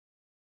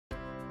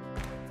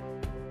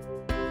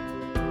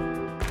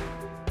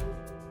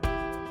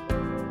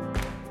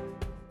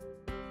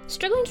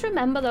Struggling to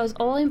remember those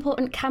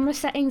all-important camera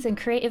settings and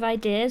creative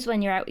ideas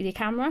when you're out with your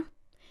camera?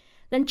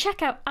 Then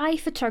check out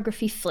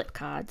iPhotography flip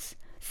cards.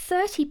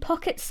 30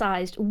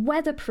 pocket-sized,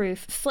 weatherproof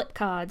flip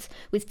cards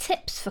with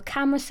tips for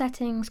camera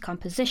settings,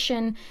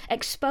 composition,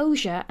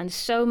 exposure, and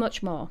so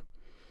much more.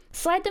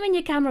 Slide them in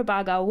your camera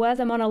bag or wear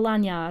them on a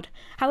lanyard.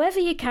 However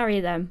you carry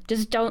them,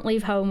 just don't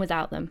leave home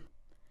without them.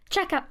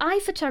 Check out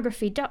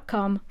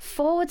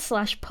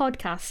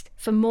iPhotography.com/podcast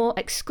for more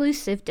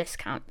exclusive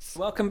discounts.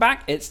 Welcome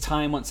back. It's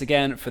time once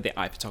again for the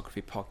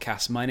iPhotography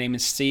podcast. My name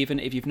is Stephen.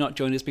 If you've not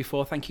joined us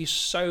before, thank you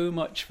so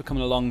much for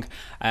coming along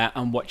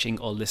and watching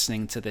or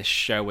listening to this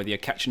show, whether you're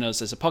catching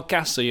us as a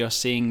podcast or you're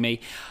seeing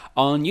me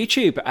on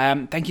YouTube.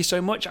 Thank you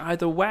so much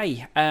either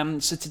way.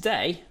 So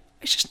today,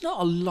 it's just not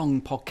a long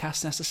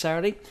podcast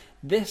necessarily.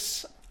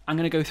 This, I'm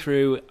going to go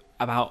through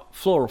about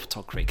floral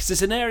photography, because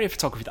it's an area of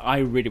photography that I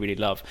really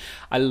love.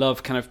 I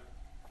love kind of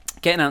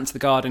getting out into the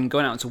garden,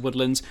 going out into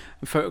woodlands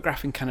and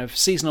photographing kind of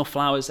seasonal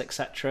flowers,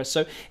 etc.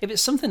 So if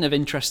it's something of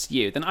interest to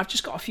you, then I've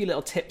just got a few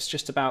little tips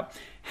just about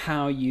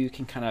how you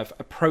can kind of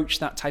approach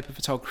that type of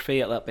photography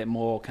a little bit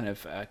more kind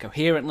of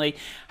coherently,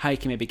 how you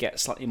can maybe get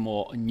slightly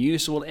more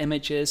unusual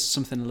images,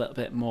 something a little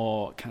bit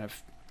more kind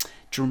of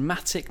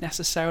dramatic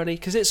necessarily,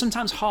 because it's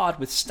sometimes hard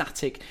with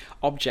static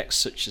objects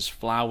such as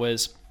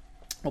flowers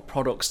or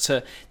products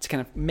to kind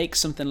of make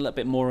something a little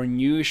bit more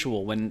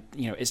unusual when,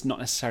 you know, it's not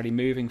necessarily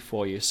moving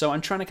for you. So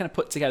I'm trying to kind of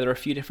put together a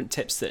few different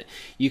tips that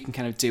you can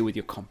kind of do with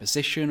your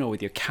composition or with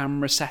your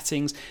camera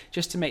settings,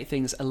 just to make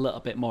things a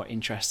little bit more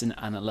interesting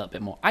and a little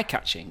bit more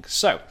eye-catching.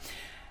 So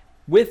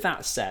with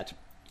that said,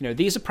 you know,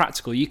 these are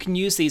practical. You can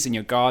use these in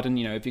your garden.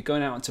 You know, if you're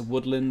going out into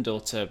woodland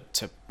or to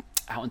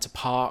out into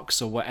parks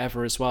or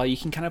whatever as well, you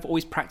can kind of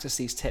always practice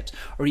these tips.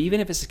 Or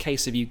even if it's a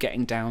case of you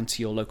getting down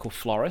to your local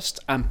florist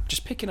and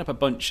just picking up a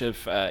bunch of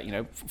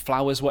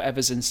flowers,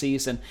 whatever's in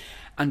season,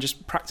 and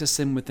just practice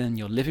them within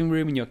your living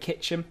room and your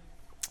kitchen.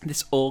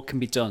 This all can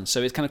be done,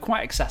 so it's kind of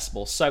quite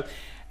accessible. So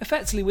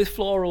effectively with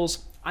florals,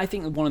 I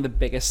think one of the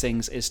biggest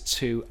things is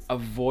to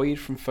avoid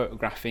from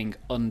photographing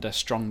under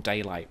strong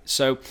daylight.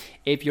 So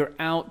if you're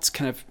out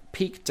kind of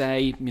peak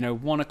day,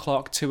 1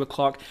 o'clock, 2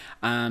 o'clock,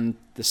 and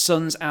the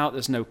sun's out,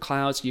 there's no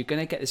clouds, you're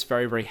going to get this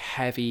very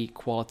heavy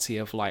quality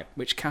of light,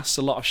 which casts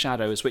a lot of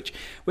shadows, which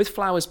with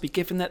flowers,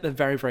 given that they're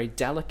very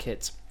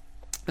delicate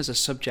as a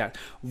subject,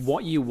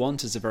 what you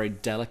want is a very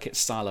delicate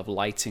style of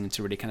lighting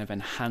to really kind of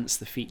enhance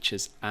the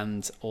features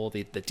and all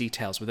the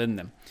details within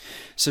them.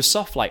 So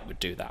soft light would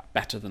do that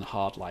better than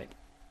hard light.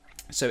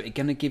 So it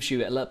kind of gives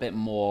you a little bit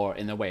more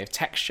in the way of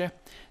texture.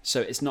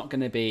 So it's not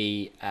going to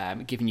be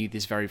giving you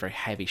these very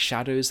heavy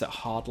shadows that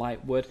hard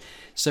light would.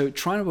 So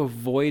trying to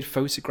avoid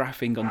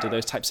photographing under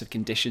those types of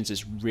conditions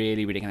is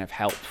really kind of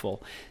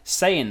helpful.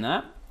 Saying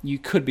that, you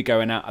could be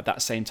going out at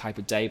that same type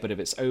of day, but if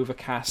it's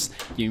overcast,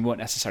 you won't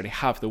necessarily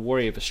have the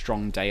worry of a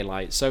strong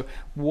daylight. So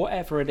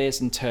whatever it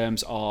is in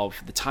terms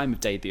of the time of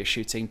day that you're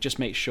shooting, just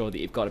make sure that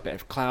you've got a bit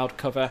of cloud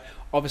cover.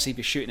 Obviously, if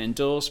you're shooting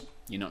indoors,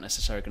 you're not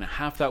necessarily going to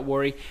have that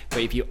worry, but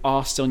if you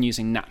are still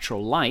using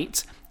natural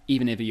light,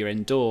 even if you're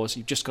indoors,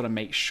 you've just got to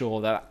make sure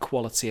that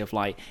quality of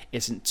light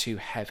isn't too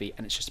heavy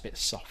and it's just a bit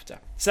softer.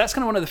 So that's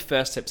kind of one of the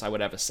first tips I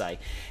would ever say.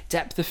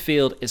 Depth of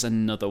field is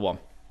another one,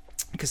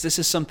 because this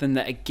is something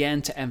that,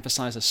 again, to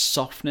emphasize a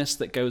softness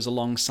that goes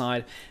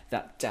alongside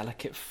that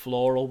delicate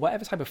floral,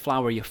 whatever type of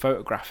flower you're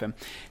photographing,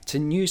 to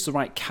use the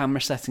right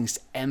camera settings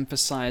to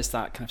emphasize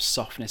that kind of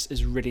softness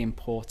is really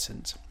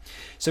important.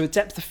 So with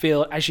depth of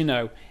field, as you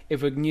know,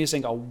 if we're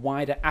using a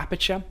wider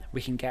aperture,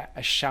 we can get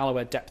a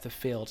shallower depth of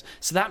field.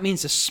 So that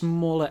means a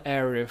smaller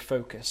area of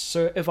focus.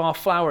 So if our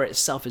flower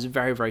itself is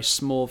very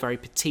small, very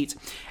petite,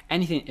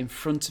 anything in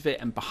front of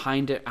it and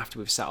behind it after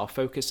we've set our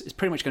focus is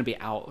pretty much going to be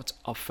out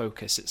of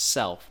focus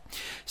itself.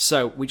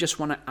 So we just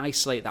want to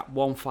isolate that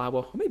one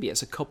flower, or maybe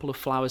it's a couple of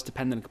flowers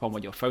depending upon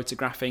what you're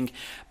photographing,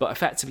 but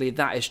effectively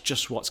that is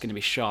just what's going to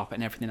be sharp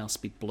and everything else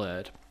will be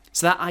blurred.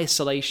 So that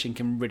isolation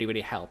can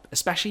really help,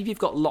 especially if you've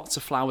got lots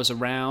of flowers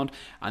around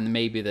and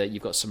maybe that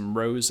you've got some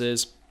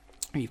roses,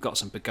 you've got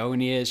some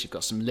begonias, you've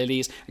got some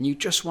lilies, and you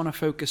just want to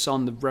focus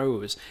on the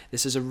rose.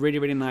 This is a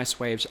really nice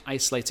way of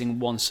isolating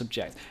one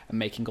subject and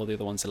making all the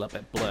other ones a little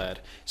bit blurred.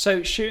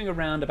 So shooting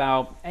around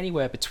about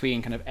anywhere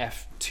between kind of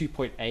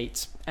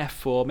f2.8,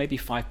 f4, maybe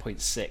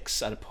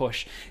 5.6 at a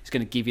push is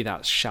going to give you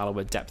that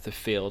shallower depth of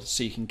field,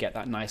 so you can get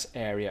that nice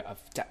area of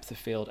depth of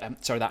field,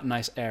 that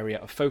nice area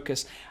of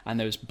focus and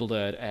those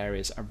blurred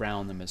areas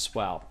around them as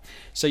well.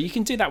 So you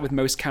can do that with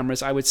most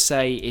cameras. I would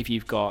say if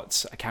you've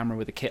got a camera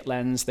with a kit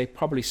lens, they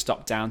probably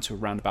stop down to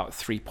around about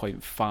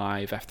 3.5,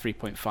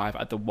 f3.5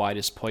 at the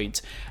widest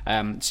point.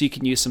 So you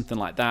can use something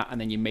like that,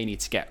 and then you may need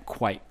to get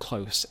quite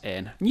close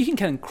in. And you can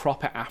kind of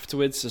crop it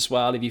afterwards as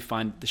well if you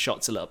find the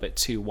shot's a little bit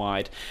too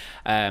wide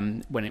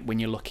when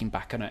you're looking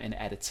back on it in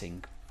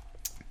editing.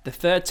 The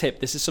third tip,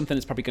 this is something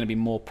that's probably going to be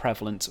more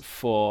prevalent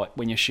for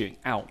when you're shooting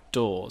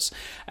outdoors,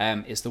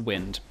 is the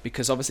wind.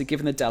 Because obviously,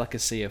 given the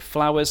delicacy of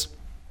flowers,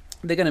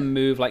 they're going to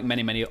move like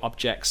many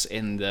objects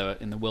in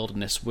the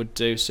wilderness would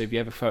do. So if you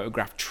ever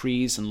photograph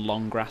trees and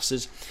long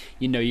grasses,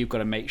 you've got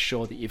to make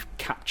sure that you're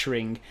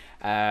capturing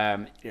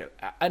a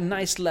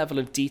nice level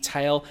of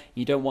detail.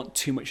 You don't want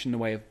too much in the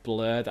way of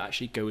blur that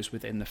actually goes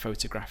within the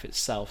photograph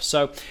itself.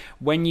 So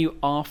when you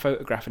are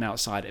photographing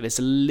outside, if it's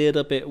a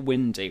little bit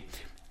windy,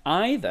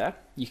 either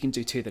you can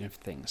do two different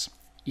things.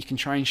 You can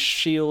try and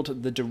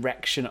shield the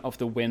direction of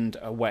the wind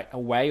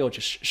away, or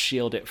just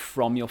shield it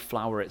from your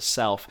flower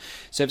itself.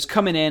 So if it's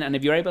coming in, and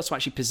if you're able to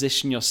actually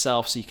position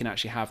yourself so you can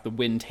actually have the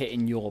wind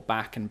hitting your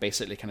back and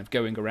basically kind of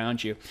going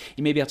around you,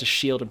 you may be able to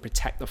shield and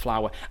protect the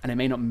flower, and it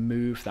may not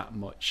move that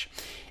much.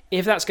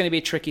 If that's going to be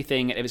a tricky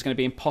thing, if it's going to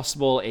be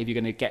impossible, if you're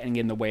going to get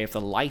in the way of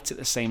the light at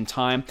the same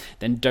time,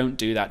 then don't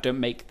do that. Don't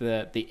make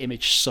the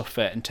image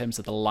suffer in terms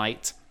of the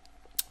light.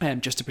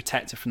 Just to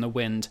protect it from the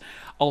wind.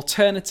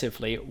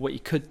 Alternatively, what you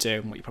could do,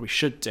 and what you probably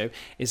should do,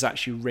 is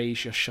actually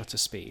raise your shutter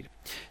speed.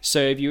 So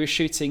if you were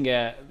shooting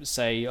at,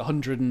 say,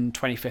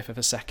 125th of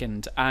a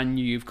second, and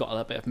you've got a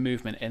little bit of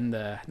movement in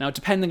there. Now,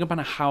 depending upon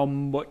how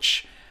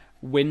much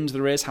wind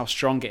there is, how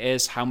strong it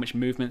is, how much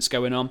movement's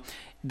going on,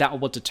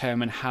 that will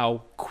determine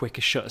how quick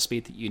a shutter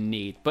speed that you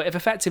need. But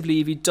if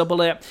you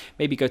double it,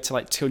 maybe go to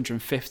like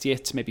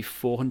 250th to maybe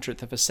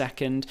 400th of a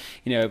second,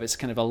 if it's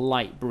kind of a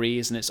light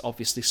breeze and it's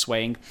obviously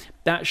swaying,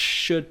 that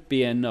should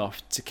be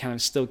enough to kind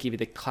of still give you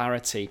the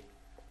clarity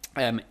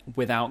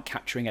without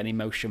capturing any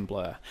motion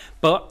blur.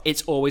 But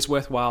it's always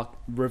worthwhile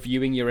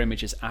reviewing your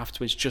images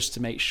afterwards just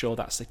to make sure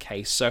that's the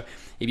case. So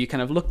if you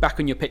kind of look back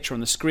on your picture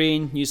on the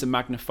screen, use a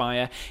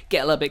magnifier,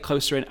 get a little bit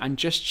closer in, and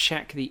just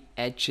check the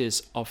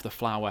edges of the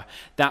flower.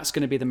 That's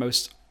going to be the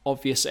most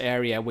obvious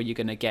area where you're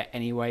going to get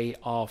any way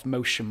of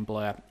motion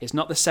blur. It's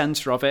not the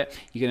center of it.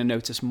 You're going to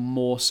notice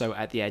more so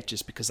at the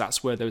edges, because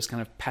that's where those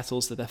kind of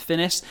petals that are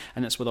thinnest,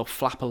 and that's where they'll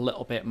flap a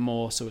little bit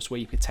more, so it's where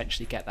you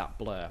potentially get that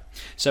blur.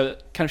 So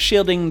kind of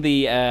shielding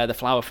the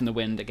flower from the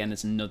wind again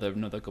is another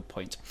good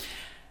point.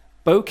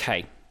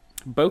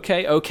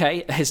 Bokeh,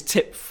 okay, is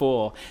tip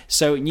 4.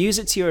 So use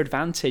it to your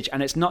advantage,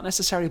 and it's not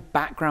necessarily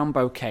background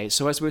bokeh.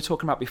 So as we were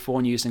talking about before,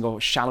 and using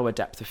a shallower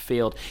depth of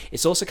field,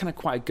 it's also kind of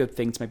quite a good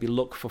thing to maybe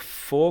look for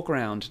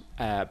foreground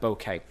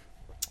bokeh.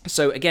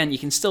 So again, you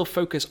can still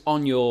focus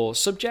on your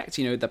subject,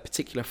 the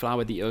particular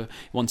flower that you're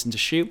wanting to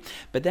shoot,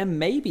 but then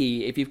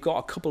maybe if you've got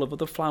a couple of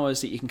other flowers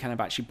that you can kind of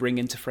actually bring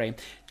into frame,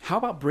 how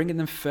about bringing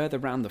them further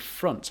around the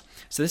front?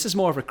 So this is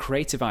more of a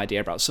creative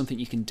idea about something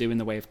you can do in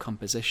the way of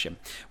composition,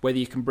 whether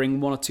you can bring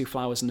one or two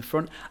flowers in the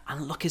front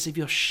and look as if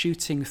you're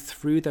shooting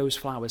through those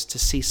flowers to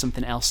see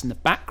something else in the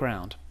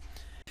background.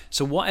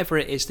 So whatever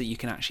it is that you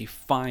can actually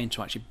find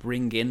to actually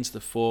bring into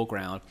the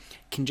foreground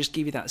can just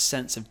give you that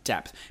sense of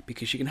depth,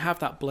 because you can have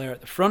that blur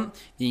at the front,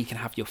 then you can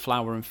have your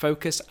flower in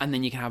focus, and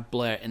then you can have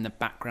blur in the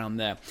background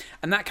there.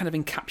 And that kind of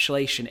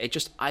encapsulation, it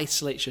just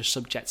isolates your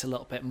subject a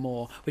little bit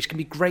more, which can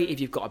be great if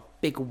you've got a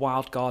big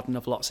wild garden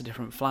of lots of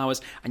different flowers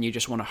and you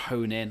just want to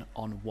hone in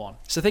on one.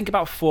 So think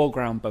about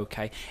foreground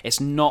bokeh. It's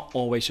not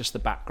always just the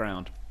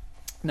background.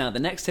 Now,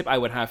 the next tip I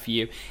would have for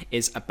you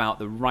is about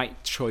the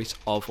right choice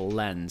of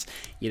lens.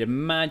 You'd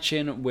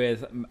imagine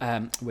with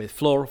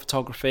floral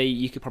photography,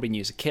 you could probably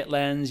use a kit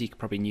lens, you could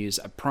probably use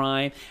a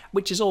prime,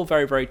 which is all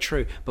very, very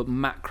true, but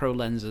macro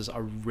lenses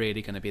are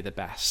really going to be the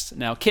best.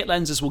 Now, kit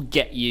lenses will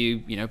get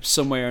you,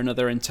 somewhere or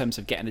another in terms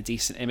of getting a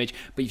decent image,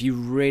 but if you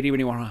really,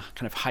 really want to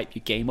kind of hype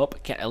your game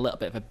up, get a little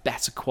bit of a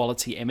better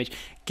quality image,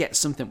 get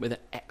something with an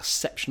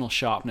exceptional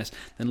sharpness,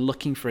 then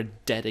looking for a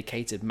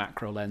dedicated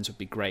macro lens would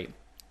be great.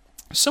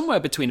 Somewhere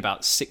between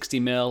about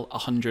 60mm,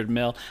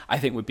 100mm, I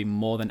think would be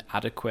more than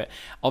adequate.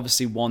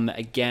 Obviously one that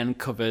again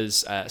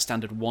covers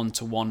standard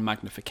 1:1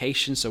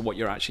 magnification, so what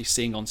you're actually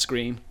seeing on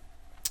screen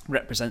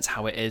represents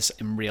how it is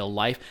in real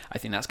life. I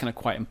think that's kind of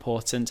quite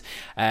important.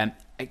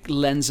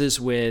 Lenses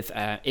with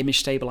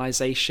image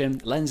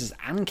stabilization, lenses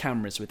and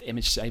cameras with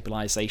image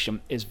stabilization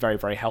is very,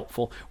 very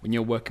helpful when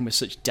you're working with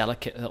such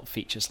delicate little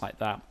features like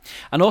that.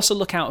 And also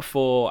look out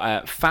for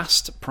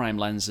fast prime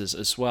lenses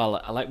as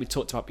well. Like we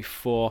talked about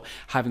before,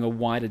 having a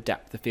wider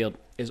depth of field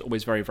is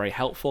always very, very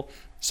helpful.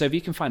 So if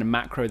you can find a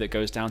macro that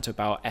goes down to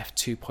about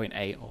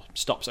f2.8 or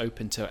stops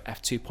open to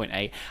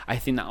f2.8, I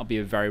think that'll be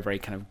a very, very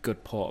kind of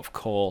good port of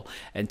call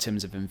in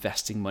terms of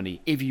investing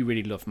money if you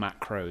really love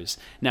macros.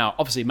 Now,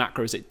 obviously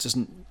macros,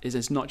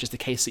 it's not just the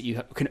case that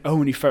you can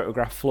only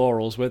photograph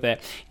florals with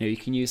it. You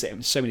can use it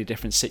in so many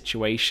different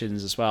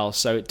situations as well.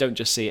 So don't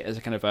just see it as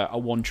a kind of a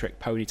one-trick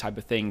pony type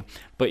of thing.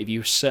 But if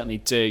you certainly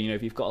do,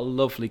 if you've got a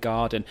lovely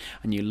garden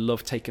and you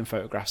love taking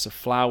photographs of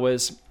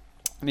flowers,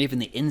 and even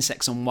the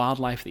insects and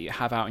wildlife that you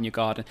have out in your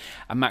garden,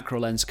 a macro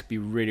lens could be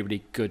really,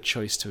 really good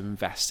choice to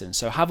invest in.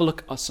 So have a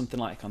look at something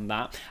like on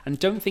that. And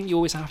don't think you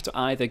always have to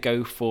either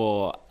go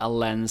for a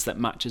lens that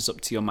matches up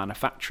to your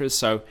manufacturers.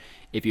 So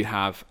if you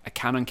have a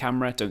Canon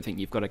camera, don't think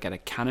you've got to get a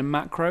Canon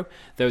macro,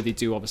 though they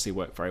do obviously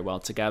work very well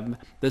together.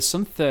 There's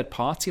some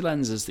third-party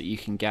lenses that you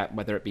can get,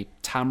 whether it be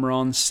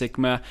Tamron,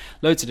 Sigma,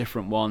 loads of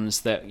different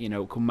ones that, you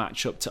know, can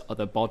match up to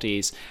other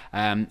bodies,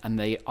 and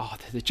they're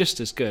just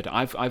as good.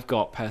 I've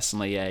got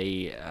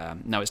personally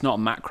no, it's not a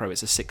macro,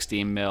 it's a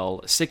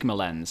 16mm Sigma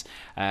lens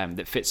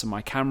that fits on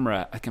my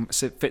camera.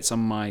 It fits on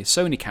my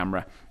Sony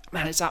camera.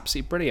 Man, it's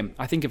absolutely brilliant.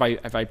 I think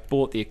if I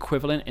bought the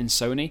equivalent in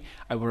Sony,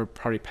 I would have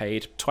probably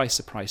paid twice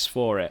the price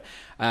for it.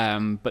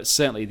 But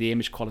certainly the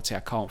image quality, I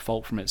can't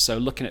fault from it. So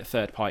looking at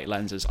third-party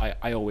lenses,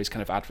 I always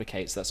kind of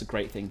advocate, so that's a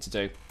great thing to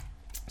do.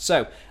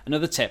 So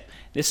another tip,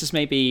 this is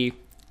maybe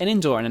an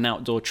indoor and an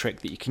outdoor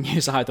trick that you can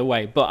use either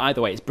way, but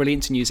either way, it's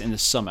brilliant to use in the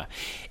summer.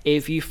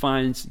 If you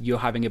find you're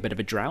having a bit of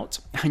a drought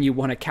and you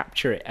want to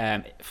capture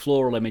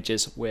floral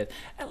images with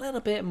a little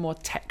bit more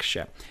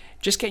texture,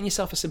 just getting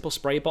yourself a simple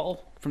spray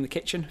bottle from the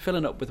kitchen,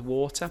 filling up with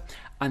water,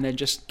 and then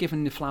just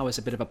giving the flowers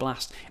a bit of a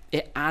blast.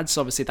 It adds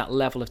obviously that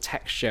level of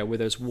texture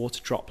with those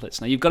water droplets.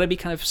 Now you've got to be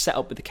kind of set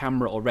up with the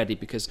camera already,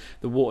 because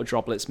the water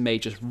droplets may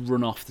just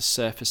run off the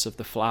surface of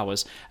the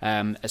flowers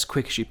as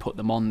quick as you put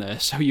them on there.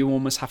 So you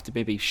almost have to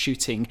maybe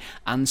shooting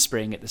and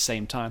spraying at the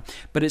same time.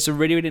 But it's a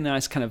really, really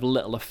nice kind of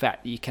little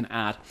effect that you can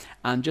add.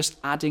 And just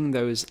adding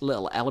those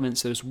little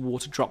elements, those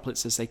water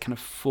droplets as they kind of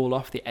fall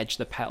off the edge of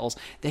the petals,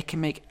 they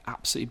can make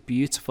absolutely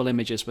beautiful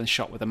images when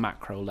shot with a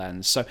macro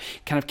lens. So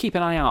kind of keep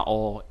an eye out,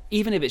 or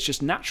even if it's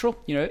just natural,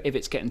 you know, if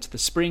it's getting to the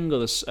spring or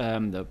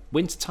the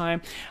winter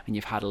time and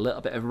you've had a little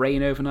bit of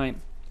rain overnight,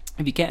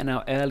 if you're getting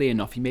out early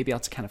enough, you may be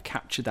able to kind of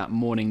capture that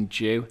morning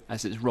dew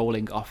as it's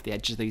rolling off the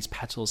edges of these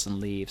petals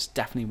and leaves.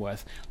 Definitely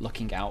worth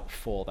looking out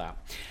for that.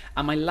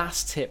 And my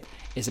last tip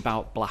is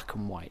about black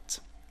and white.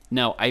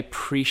 Now, I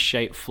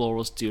appreciate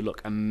florals do look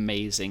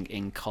amazing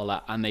in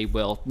colour, and they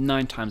will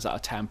 9 times out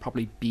of 10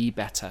 probably be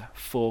better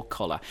for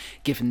colour,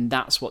 given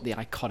that's what the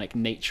iconic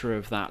nature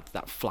of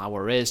that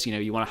flower is. You know,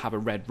 you want to have a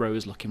red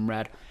rose looking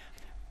red.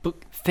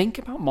 But think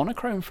about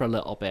monochrome for a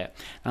little bit.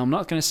 Now, I'm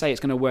not going to say it's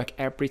going to work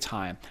every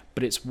time,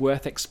 but it's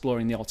worth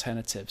exploring the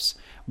alternatives.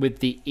 With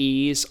the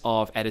ease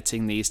of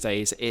editing these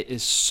days, it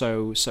is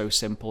so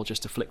simple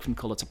just to flick from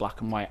colour to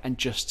black and white and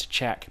just to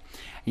check.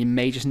 You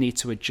may just need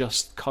to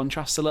adjust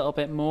contrast a little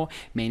bit more,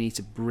 may need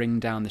to bring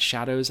down the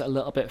shadows a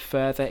little bit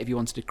further if you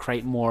wanted to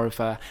create more of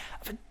a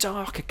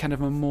darker, kind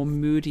of a more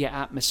moodier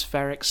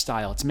atmospheric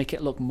style to make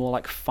it look more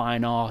like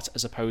fine art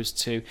as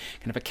opposed to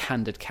kind of a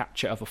candid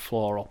capture of a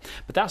floral.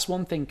 But that's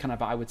one thing kind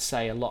of I would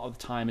say a lot of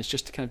the time, is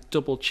just to kind of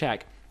double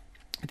check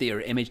that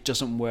your image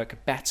doesn't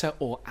work better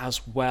or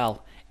as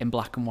well in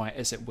black and white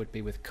as it would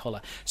be with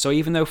colour. So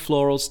even though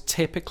florals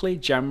typically,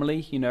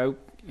 generally, you know,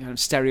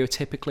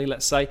 stereotypically,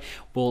 let's say,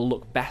 will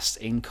look best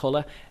in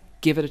colour,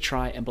 give it a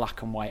try in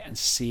black and white and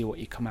see what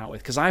you come out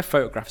with. Because I've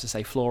photographed, to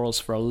say, florals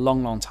for a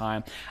long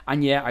time,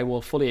 and yeah, I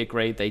will fully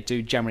agree they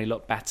do generally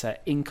look better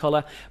in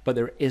colour, but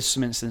there is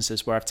some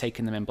instances where I've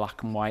taken them in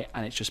black and white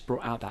and it's just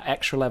brought out that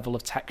extra level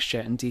of texture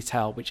and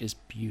detail, which is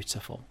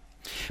beautiful.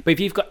 But if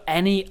you've got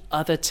any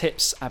other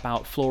tips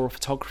about floral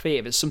photography,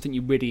 if it's something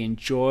you really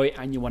enjoy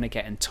and you want to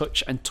get in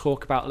touch and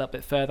talk about a little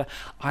bit further,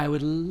 I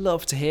would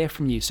love to hear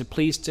from you. So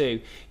please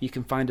do. You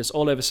can find us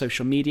all over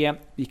social media.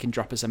 You can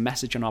drop us a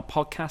message on our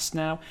podcast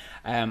now,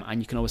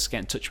 and you can always get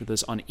in touch with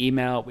us on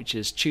email, which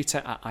is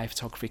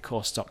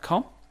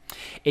tutor@iphotographycourse.com.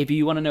 If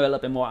you want to know a little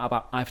bit more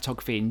about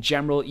iPhotography in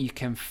general, you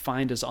can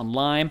find us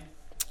online,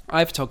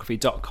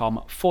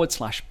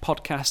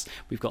 iphotography.com/podcast.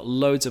 We've got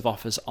loads of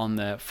offers on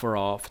there for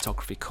our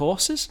photography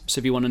courses. So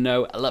if you want to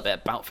know a little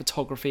bit about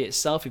photography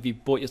itself, if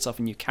you've bought yourself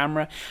a new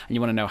camera and you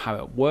want to know how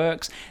it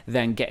works,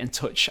 then get in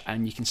touch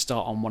and you can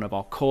start on one of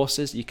our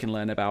courses. You can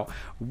learn about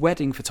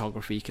wedding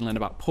photography, you can learn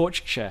about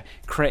portraiture,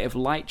 creative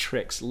light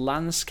tricks,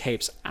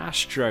 landscapes,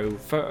 astro,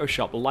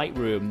 Photoshop,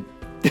 Lightroom.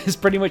 There's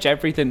pretty much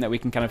everything that we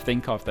can kind of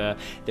think of there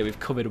that we've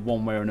covered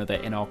one way or another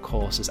in our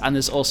courses. And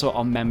there's also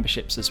our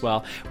memberships as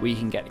well, where you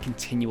can get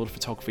continual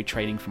photography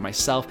training from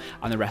myself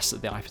and the rest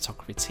of the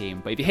iPhotography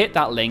team. But if you hit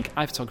that link,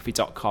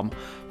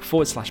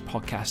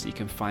 iphotography.com/podcast, you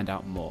can find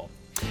out more.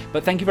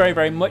 But thank you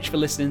very much for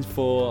listening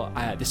for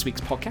this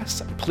week's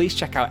podcast. Please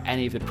check out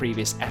any of the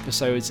previous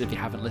episodes if you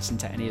haven't listened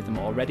to any of them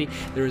already.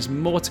 There is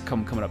more to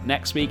come coming up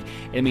next week.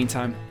 In the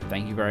meantime,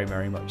 thank you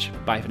very much.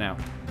 Bye for now.